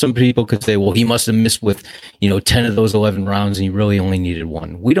 We some people could say, well, he must have missed with 10 of those 11 rounds, and he really only needed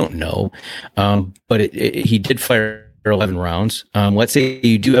 1. We don't know, but he did fire 11 rounds. Let's say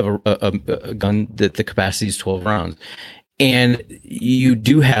you do have a gun that the capacity is 12 rounds, and you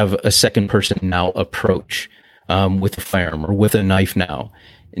do have a second person now approach with a firearm or with a knife now.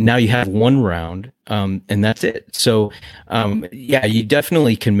 Now you have 1 round, and that's it. So, you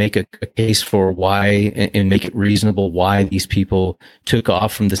definitely can make a case for why and make it reasonable why these people took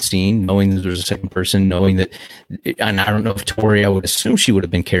off from the scene, knowing that there was a second person, knowing that, and I don't know if Tori, I would assume she would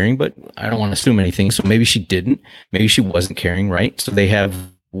have been carrying, but I don't want to assume anything. So maybe she didn't. Maybe she wasn't carrying, right? So they have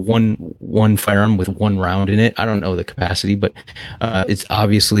one firearm with 1 round in it. I don't know the capacity, but it's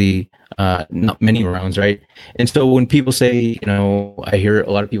obviously not many rounds, right? And so when people say, I hear a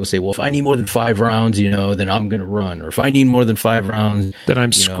lot of people say, well, if I need more than 5 rounds, then I'm going to run. Or if I need more than 5 rounds, then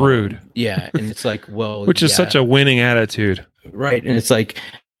I'm screwed. Yeah. And it's like, well, which is such a winning attitude. Right. And it's like,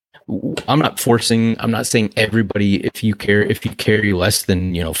 I'm not saying everybody, if you carry less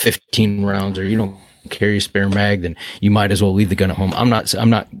than, 15 rounds or you don't carry a spare mag, then you might as well leave the gun at home. I'm not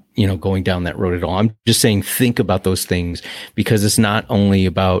going down that road at all. I'm just saying, think about those things, because it's not only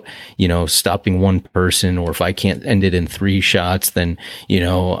about, stopping one person, or if I can't end it in 3 shots, then,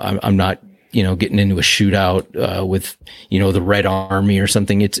 I'm not, getting into a shootout, with, the Red Army or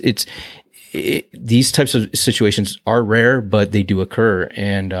something. These types of situations are rare, but they do occur.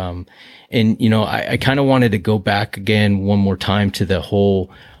 And I kind of wanted to go back again one more time to the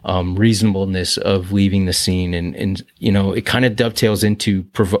whole reasonableness of leaving the scene, and it kind of dovetails into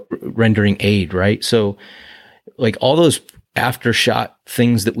rendering aid, right? So, like all those after shot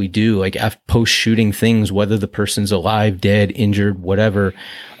things that we do, like post shooting things, whether the person's alive, dead, injured, whatever,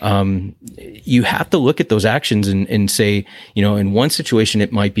 you have to look at those actions and say, in one situation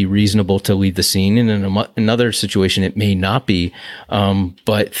it might be reasonable to leave the scene, and in another situation it may not be.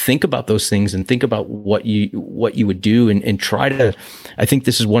 But think about those things and think about what you would do, and try to. I think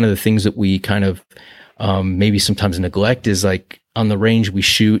this is one of the things that we kind of maybe sometimes neglect, is like on the range we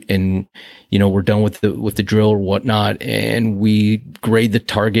shoot and we're done with the drill or whatnot, and we grade the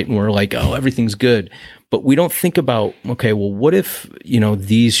target and we're like, oh, everything's good. But we don't think about, okay, well, what if,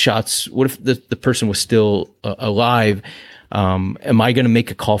 these shots, what if the person was still alive? Am I going to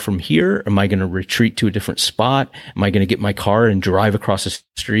make a call from here? Am I going to retreat to a different spot? Am I going to get my car and drive across the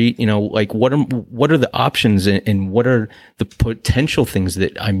street? Like what are the options, and what are the potential things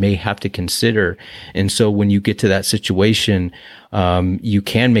that I may have to consider? And so when you get to that situation, you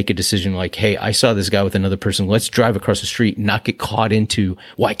can make a decision like, hey, I saw this guy with another person. Let's drive across the street and not get caught into,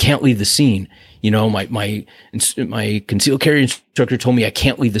 well, I can't leave the scene. My concealed carry instructor told me I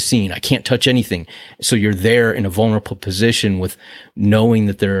can't leave the scene. I can't touch anything. So you're there in a vulnerable position with knowing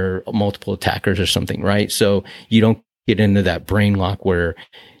that there are multiple attackers or something, right? So you don't get into that brain lock where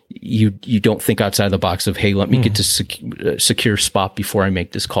you don't think outside the box of, hey, let me get to secure spot before I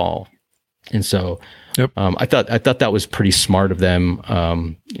make this call. And so, yep. I thought that was pretty smart of them,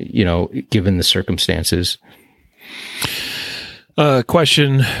 given the circumstances.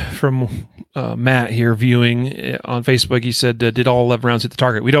 Question from Matt here viewing on Facebook. He said, did all 11 rounds hit the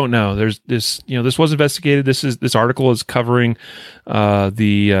target? We don't know. There's this, this was investigated. This article is covering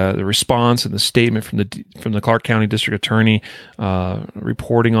the response and the statement from the Clark County District Attorney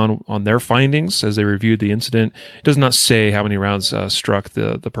reporting on their findings as they reviewed the incident. It does not say how many rounds struck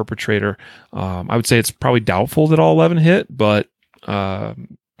the perpetrator. I would say it's probably doubtful that all 11 hit, but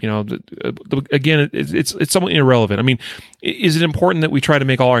Again, it's somewhat irrelevant. I mean, is it important that we try to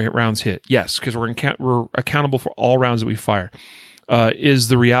make all our rounds hit? Yes, because we're accountable for all rounds that we fire. Is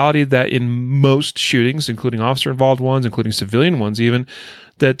the reality that in most shootings, including officer-involved ones, including civilian ones even,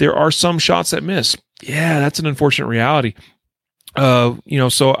 that there are some shots that miss? Yeah, that's an unfortunate reality.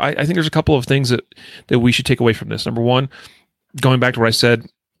 So I think there's a couple of things that we should take away from this. Number one, going back to what I said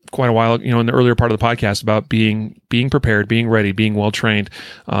quite a while, in the earlier part of the podcast about being prepared, being ready, being well trained,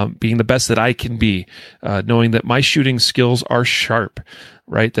 being the best that I can be, knowing that my shooting skills are sharp,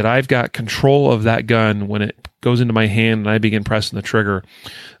 right? That I've got control of that gun when it goes into my hand and I begin pressing the trigger,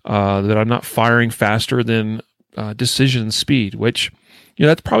 that I'm not firing faster than decision speed, which,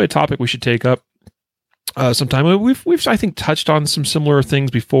 that's probably a topic we should take up sometime. We've I think touched on some similar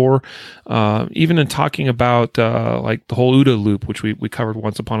things before, even in talking about like the whole OODA loop, which we covered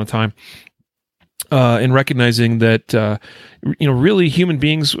once upon a time, and recognizing that really human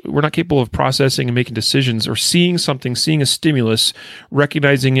beings, we're not capable of processing and making decisions or seeing a stimulus,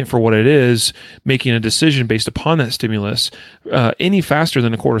 recognizing it for what it is, making a decision based upon that stimulus any faster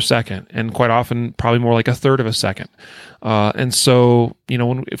than a quarter second, and quite often probably more like a third of a second. And so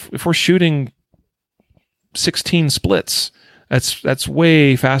if we're shooting 16 splits, that's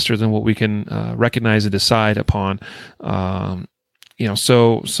way faster than what we can recognize and decide upon.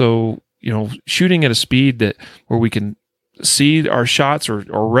 Shooting at a speed where we can see our shots or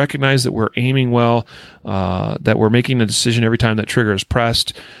recognize that we're aiming well, that we're making a decision every time that trigger is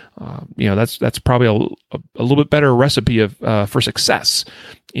pressed. That's probably a little bit better recipe for success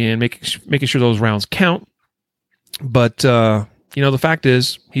in making sure those rounds count. But the fact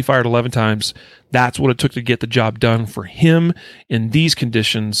is, he fired 11 times. That's what it took to get the job done for him in these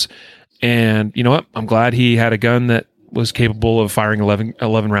conditions. And you know what? I'm glad he had a gun that was capable of firing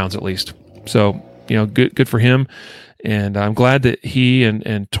 11 rounds at least. So, good for him. And I'm glad that he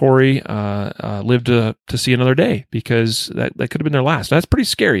and Tori lived to see another day, because that could have been their last. That's pretty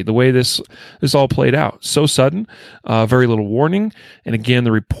scary, the way this all played out. So sudden, very little warning. And again,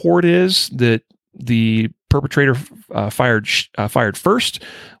 the report is that the perpetrator fired first,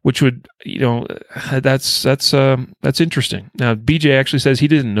 which would, that's interesting. Now, BJ actually says he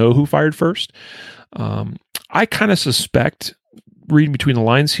didn't know who fired first. I kind of suspect, reading between the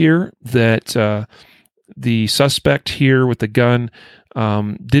lines here, that the suspect here with the gun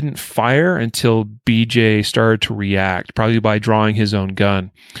didn't fire until BJ started to react, probably by drawing his own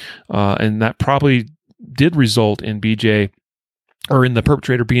gun. And that probably did result in BJ, or in the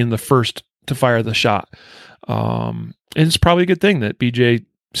perpetrator, being the first to fire the shot. And it's probably a good thing that BJ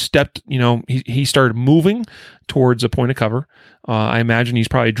stepped, he started moving towards a point of cover. I imagine he's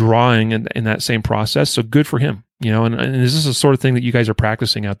probably drawing in that same process. So good for him, and is this the sort of thing that you guys are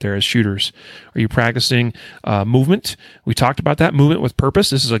practicing out there as shooters? Are you practicing movement? We talked about that, movement with purpose.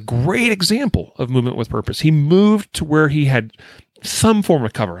 This is a great example of movement with purpose. He moved to where he had some form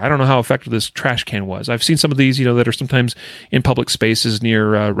of cover. I don't know how effective this trash can was. I've seen some of these, that are sometimes in public spaces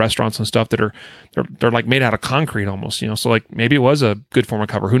near restaurants and stuff that they're like made out of concrete almost, so like maybe it was a good form of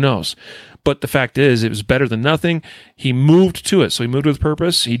cover. Who knows? But the fact is, it was better than nothing. He moved to it. So he moved with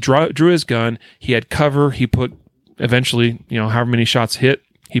purpose. He drew his gun. He had cover. He put eventually, however many shots hit,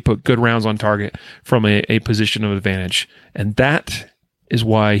 he put good rounds on target from a position of advantage. And that is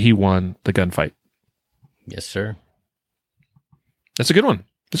why he won the gunfight. Yes, sir. That's a good one.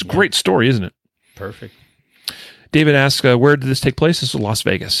 That's a great story, isn't it? Perfect. David asks, where did this take place? This was Las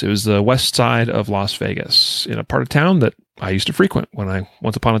Vegas. It was the west side of Las Vegas, in a part of town that I used to frequent when I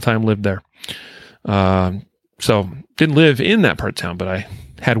once upon a time lived there. So didn't live in that part of town, but I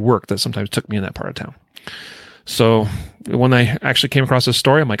had work that sometimes took me in that part of town. So when I actually came across this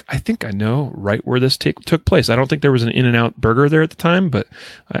story, I'm like, I think I know right where this took place. I don't think there was an In-N-Out burger there at the time, but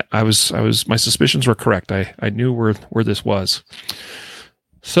I was my suspicions were correct. I knew where this was.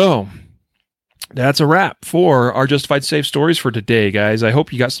 So that's a wrap for our Justified Safe stories for today, guys. I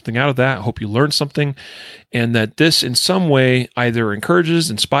hope you got something out of that. I hope you learned something, and that this in some way either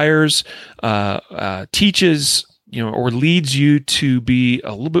encourages, inspires, teaches, or leads you to be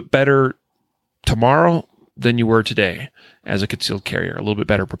a little bit better tomorrow than you were today as a concealed carrier. A little bit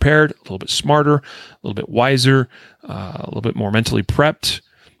better prepared, a little bit smarter, a little bit wiser, a little bit more mentally prepped.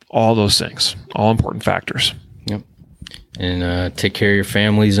 All those things, all important factors. Yep. And take care of your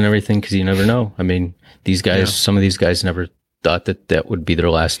families and everything, because you never know. I mean, these guys, some of these guys never thought that would be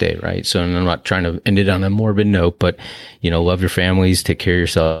their last day, right? So I'm not trying to end it on a morbid note, but, love your families, take care of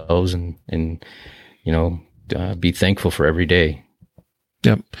yourselves, and be thankful for every day.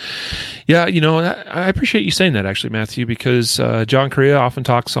 Yep. Yeah, I appreciate you saying that, actually, Matthew, because John Correa often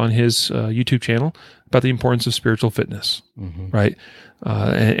talks on his YouTube channel about the importance of spiritual fitness, right?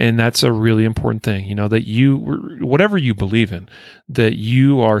 And that's a really important thing, that whatever you believe in, that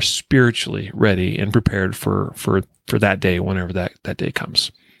you are spiritually ready and prepared for that day, whenever that day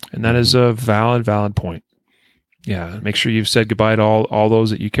comes. And that is a valid point. Yeah. Make sure you've said goodbye to all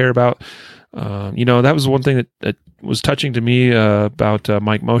those that you care about. That was one thing that was touching to me about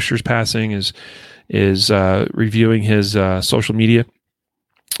Mike Mosher's passing is reviewing his social media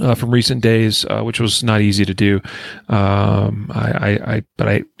from recent days, which was not easy to do. I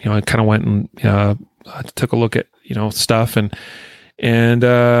kind of went and took a look at stuff and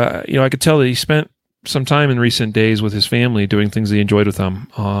I could tell that he spent some time in recent days with his family doing things he enjoyed with them,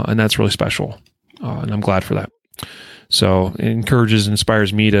 and that's really special, and I'm glad for that. So it encourages and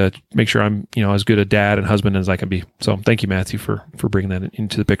inspires me to make sure I'm, as good a dad and husband as I can be. So thank you, Matthew, for bringing that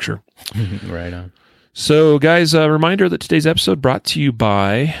into the picture. Right on. So guys, a reminder that today's episode brought to you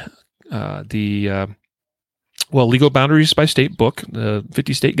by the Legal Boundaries by State book, the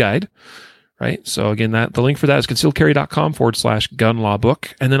 50 State Guide. Right. So again, the link for that is concealedcarry.com/gun law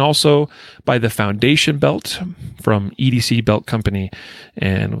book. And then also by the Foundation Belt from EDC Belt Company.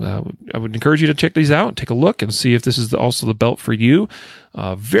 And I would encourage you to check these out, take a look and see if this is also the belt for you.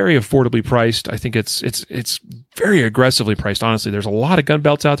 Very affordably priced. I think it's very aggressively priced. Honestly, there's a lot of gun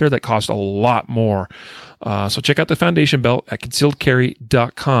belts out there that cost a lot more. So check out the Foundation Belt at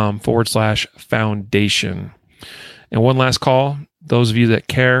concealedcarry.com/foundation. And one last call. Those of you that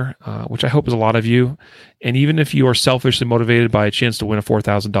care, which I hope is a lot of you, and even if you are selfishly motivated by a chance to win a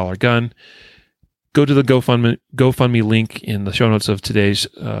 $4,000 gun, go to the GoFundMe link in the show notes of today's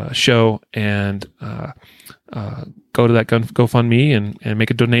show and go to that GoFundMe and make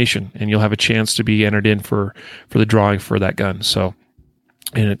a donation, and you'll have a chance to be entered in for the drawing for that gun. So,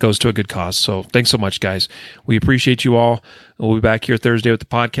 and it goes to a good cause. So thanks so much, guys. We appreciate you all. We'll be back here Thursday with the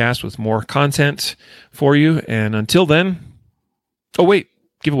podcast with more content for you. And until then, oh, wait,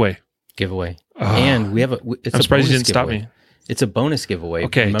 giveaway. And we have I'm surprised you didn't stop me. It's a bonus giveaway.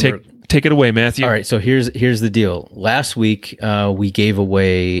 Okay, remember, take it away, Matthew. All right, so here's the deal. Last week, we gave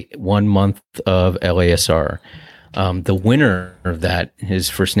away 1 month of LASR. The winner of that, his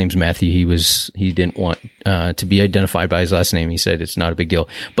first name's Matthew. He didn't want to be identified by his last name. He said it's not a big deal.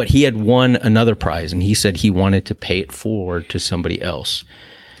 But he had won another prize, and he said he wanted to pay it forward to somebody else.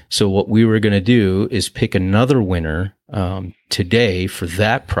 So what we were going to do is pick another winner today for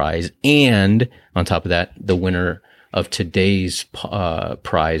that prize, and on top of that, the winner of today's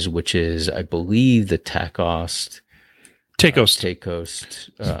prize, which is, I believe, the Tacost. We'll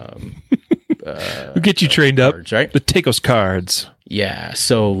get you trained cards, up, right? The Tacost cards. Yeah.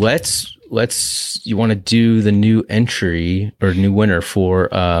 So let's. You want to do the new entry or new winner for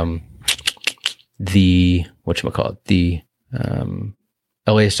the whatchamacallit, the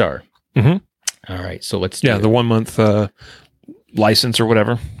LASR. Mm-hmm. All right. So let's do the 1 month license or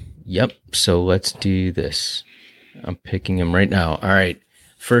whatever. Yep. So let's do this. I'm picking him right now. All right.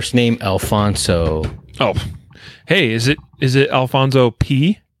 First name Alfonso. Oh, hey, is it Alfonso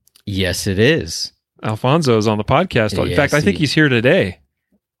P? Yes, it is. Alfonso is on the podcast. In fact, I think he's here today.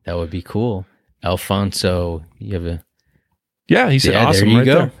 That would be cool. Alfonso, you have a... Yeah, he said awesome. There you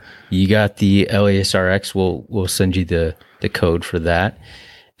go. There. You got the LASRX. We'll send you the code for that.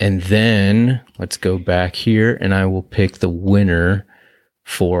 And then let's go back here and I will pick the winner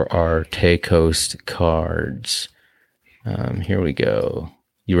for our Tacost cards. Here we go.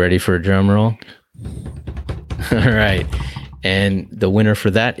 You ready for a drum roll? All right. And the winner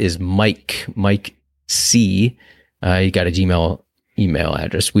for that is Mike C. You got a Gmail email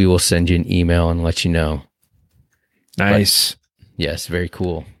address. We will send you an email and let you know. Nice. But, yes, very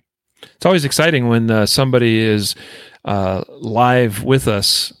cool. It's always exciting when somebody is live with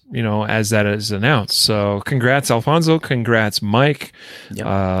us, as that is announced. So congrats, Alfonso. Congrats, Mike,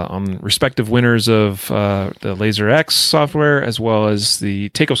 on respective winners of the Laser X software, as well as the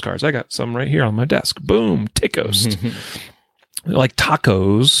Tacost cards. I got some right here on my desk. Boom, Tacost. Like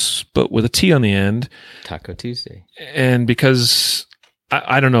tacos, but with a T on the end. Taco Tuesday. And because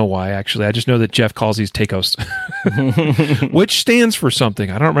I don't know why, actually. I just know that Jeff calls these Tacost, which stands for something.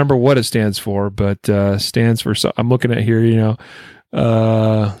 I don't remember what it stands for, but stands for I'm looking at here,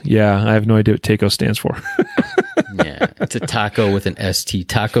 I have no idea what Taco stands for. Yeah, it's a taco with an ST.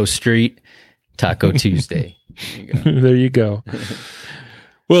 Taco Street, Taco Tuesday. There you go.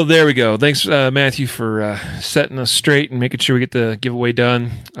 Well, there we go. Thanks, Matthew, for setting us straight and making sure we get the giveaway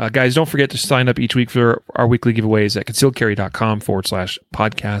done. Guys, don't forget to sign up each week for our weekly giveaways at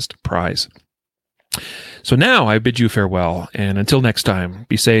concealedcarry.com/podcast prize. So now I bid you farewell. And until next time,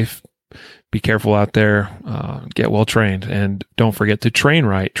 be safe, be careful out there, get well trained, and don't forget to train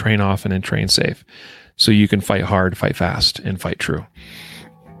right, train often, and train safe so you can fight hard, fight fast, and fight true.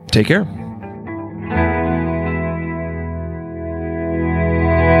 Take care.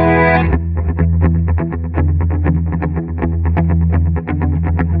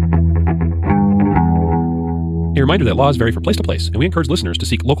 A reminder that laws vary from place to place, and we encourage listeners to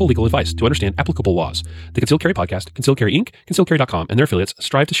seek local legal advice to understand applicable laws. The Concealed Carry Podcast, Concealed Carry Inc., ConcealedCarry.com, and their affiliates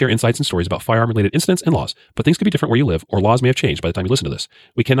strive to share insights and stories about firearm-related incidents and laws, but things could be different where you live, or laws may have changed by the time you listen to this.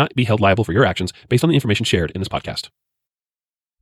 We cannot be held liable for your actions based on the information shared in this podcast.